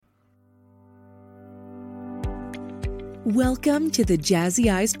Welcome to the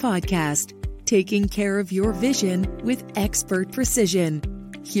Jazzy Eyes podcast, taking care of your vision with expert precision.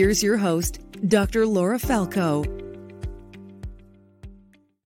 Here's your host, Dr. Laura Falco.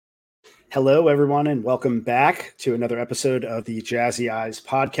 Hello, everyone, and welcome back to another episode of the Jazzy Eyes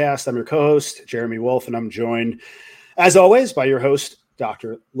podcast. I'm your co-host, Jeremy Wolf, and I'm joined, as always, by your host,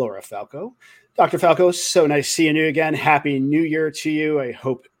 Dr. Laura Falco. Dr. Falco, so nice seeing you again. Happy New Year to you. I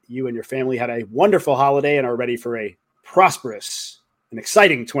hope you and your family had a wonderful holiday and are ready for a prosperous and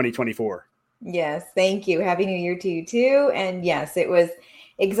exciting 2024. Yes, thank you. Happy New Year to you too. And yes, it was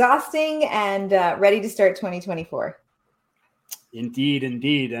exhausting and ready to start 2024.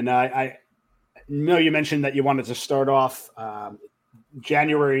 Indeed. And I know you mentioned that you wanted to start off.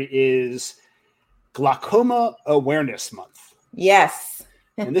 January is Glaucoma Awareness Month. Yes.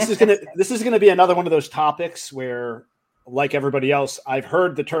 And this is gonna be another one of those topics where, like everybody else, I've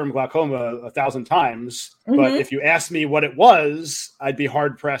heard the term glaucoma 1,000 times, but if you asked me what it was, I'd be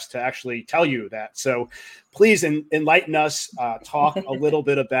hard pressed to actually tell you that. So please enlighten us, talk a little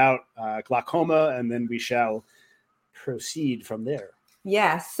bit about glaucoma, and then we shall proceed from there.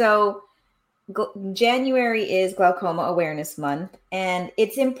 Yeah. So January is Glaucoma Awareness Month, and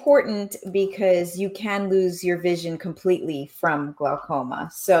it's important because you can lose your vision completely from glaucoma.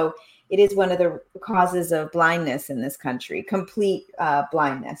 So it is one of the causes of blindness in this country, complete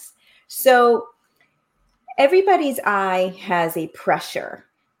blindness. So everybody's eye has a pressure,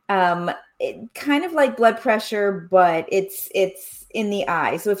 kind of like blood pressure, but it's in the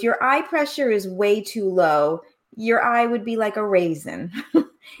eye. So if your eye pressure is way too low, your eye would be like a raisin.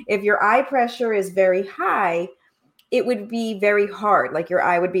 If your eye pressure is very high, it would be very hard, like your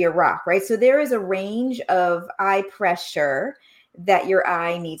eye would be a rock, right? So there is a range of eye pressure that your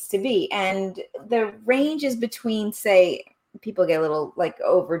eye needs to be. And the range is between, say, people get a little like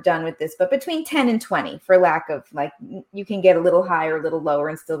overdone with this, but between 10 and 20, for lack of, like, you can get a little higher, a little lower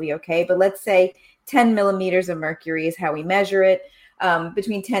and still be okay. But let's say 10 millimeters of mercury is how we measure it,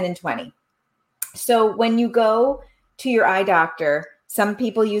 between 10 and 20. So when you go to your eye doctor, some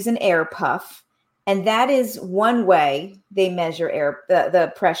people use an air puff, and that is one way they measure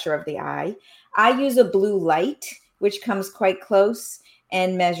the pressure of the eye. I use a blue light, which comes quite close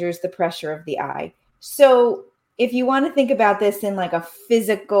and measures the pressure of the eye. So if you want to think about this in like a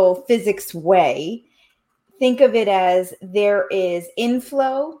physics way, think of it as there is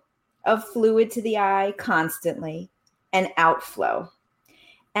inflow of fluid to the eye constantly and outflow.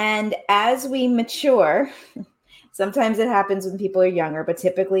 And as we mature, sometimes it happens when people are younger, but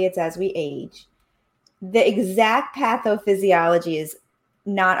typically it's as we age, the exact pathophysiology is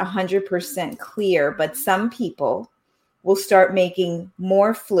not 100% clear, but some people will start making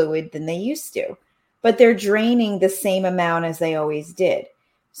more fluid than they used to, but they're draining the same amount as they always did.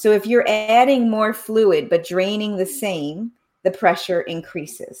 So if you're adding more fluid but draining the same, the pressure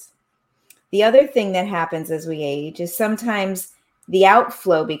increases. The other thing that happens as we age is sometimes the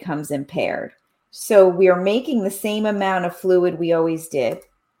outflow becomes impaired. So we are making the same amount of fluid we always did,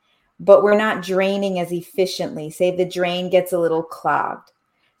 but we're not draining as efficiently. Say the drain gets a little clogged.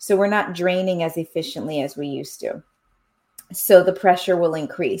 So we're not draining as efficiently as we used to. So the pressure will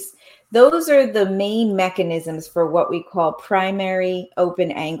increase. Those are the main mechanisms for what we call primary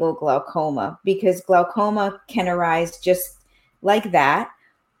open angle glaucoma, because glaucoma can arise just like that,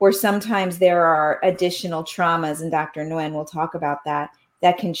 or sometimes there are additional traumas, and Dr. Nguyen will talk about that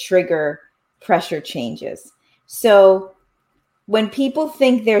can trigger pressure changes. So when people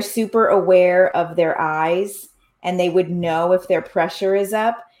think they're super aware of their eyes and they would know if their pressure is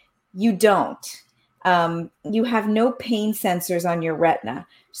up, you don't. You have no pain sensors on your retina.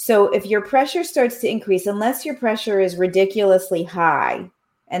 So if your pressure starts to increase, unless your pressure is ridiculously high,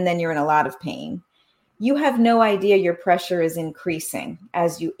 and then you're in a lot of pain, you have no idea your pressure is increasing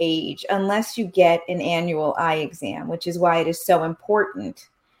as you age, unless you get an annual eye exam, which is why it is so important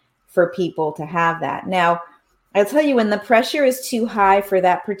for people to have that. Now, I'll tell you, when the pressure is too high for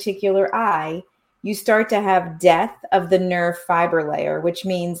that particular eye, you start to have death of the nerve fiber layer, which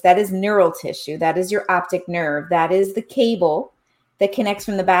means that is neural tissue. That is your optic nerve. That is the cable that connects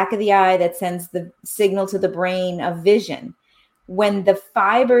from the back of the eye that sends the signal to the brain of vision. When the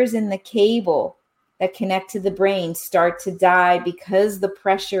fibers in the cable that connect to the brain start to die because the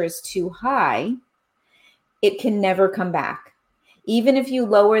pressure is too high, it can never come back. Even if you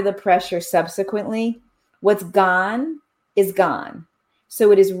lower the pressure subsequently, what's gone is gone.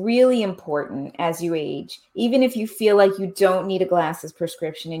 So it is really important as you age, even if you feel like you don't need a glasses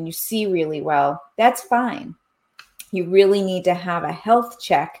prescription and you see really well, that's fine. You really need to have a health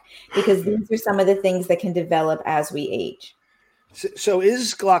check because these are some of the things that can develop as we age. So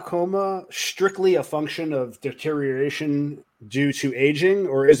is glaucoma strictly a function of deterioration due to aging,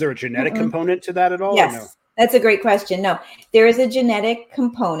 or is there a genetic component to that at all? Yes, or no? That's a great question. No, there is a genetic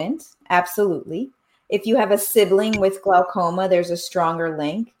component. Absolutely. If you have a sibling with glaucoma, there's a stronger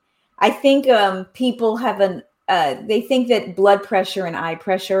link. I think people have they think that blood pressure and eye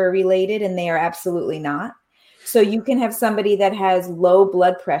pressure are related, and they are absolutely not. So you can have somebody that has low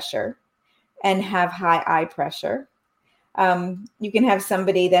blood pressure and have high eye pressure. You can have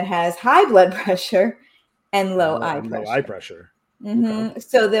somebody that has high blood pressure and low eye pressure. Low eye pressure. Okay.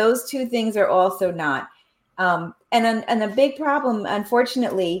 So those two things are also not. And a big problem,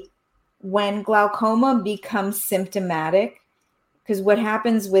 unfortunately, when glaucoma becomes symptomatic, because what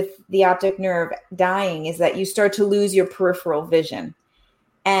happens with the optic nerve dying is that you start to lose your peripheral vision.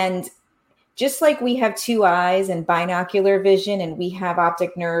 And just like we have two eyes and binocular vision, and we have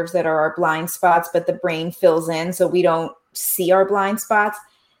optic nerves that are our blind spots, but the brain fills in so we don't see our blind spots.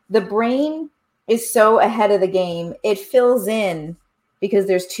 The brain is so ahead of the game. It fills in, because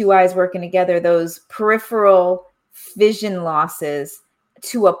there's two eyes working together, those peripheral vision losses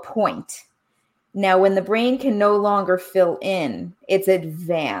to a point. Now, when the brain can no longer fill in, it's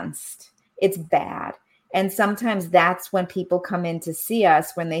advanced, it's bad. And sometimes that's when people come in to see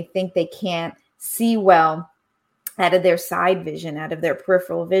us, when they think they can't see well out of their side vision, out of their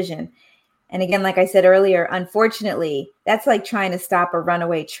peripheral vision. And again, like I said earlier, unfortunately, that's like trying to stop a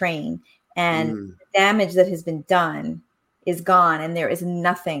runaway train, and the damage that has been done is gone, and there is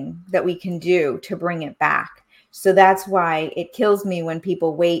nothing that we can do to bring it back. So that's why it kills me when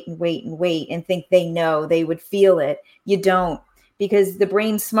people wait and wait and wait and think they know, they would feel it. You don't, because the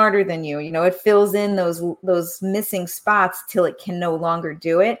brain's smarter than you. You know, it fills in those missing spots till it can no longer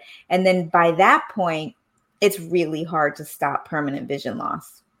do it. And then by that point, it's really hard to stop permanent vision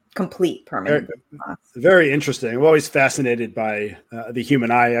loss. Complete permanent vision loss. Very interesting. I'm always fascinated by the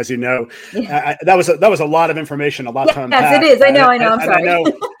human eye, as you know. Yeah. That was a lot of information, a lot to unpack. Yes, it is. I know. I'm sorry.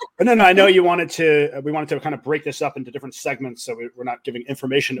 I know we wanted to kind of break this up into different segments, so we're not giving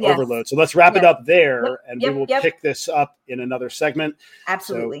information overload. So let's wrap it up there, and we will pick this up in another segment.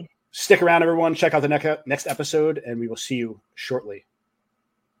 Absolutely. So stick around, everyone. Check out the next episode, and we will see you shortly.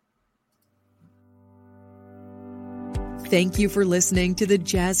 Thank you for listening to the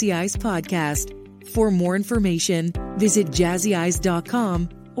Jazzy Eyes podcast. For more information, visit jazzyeyes.com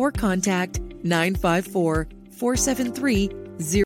or contact 954-473-0.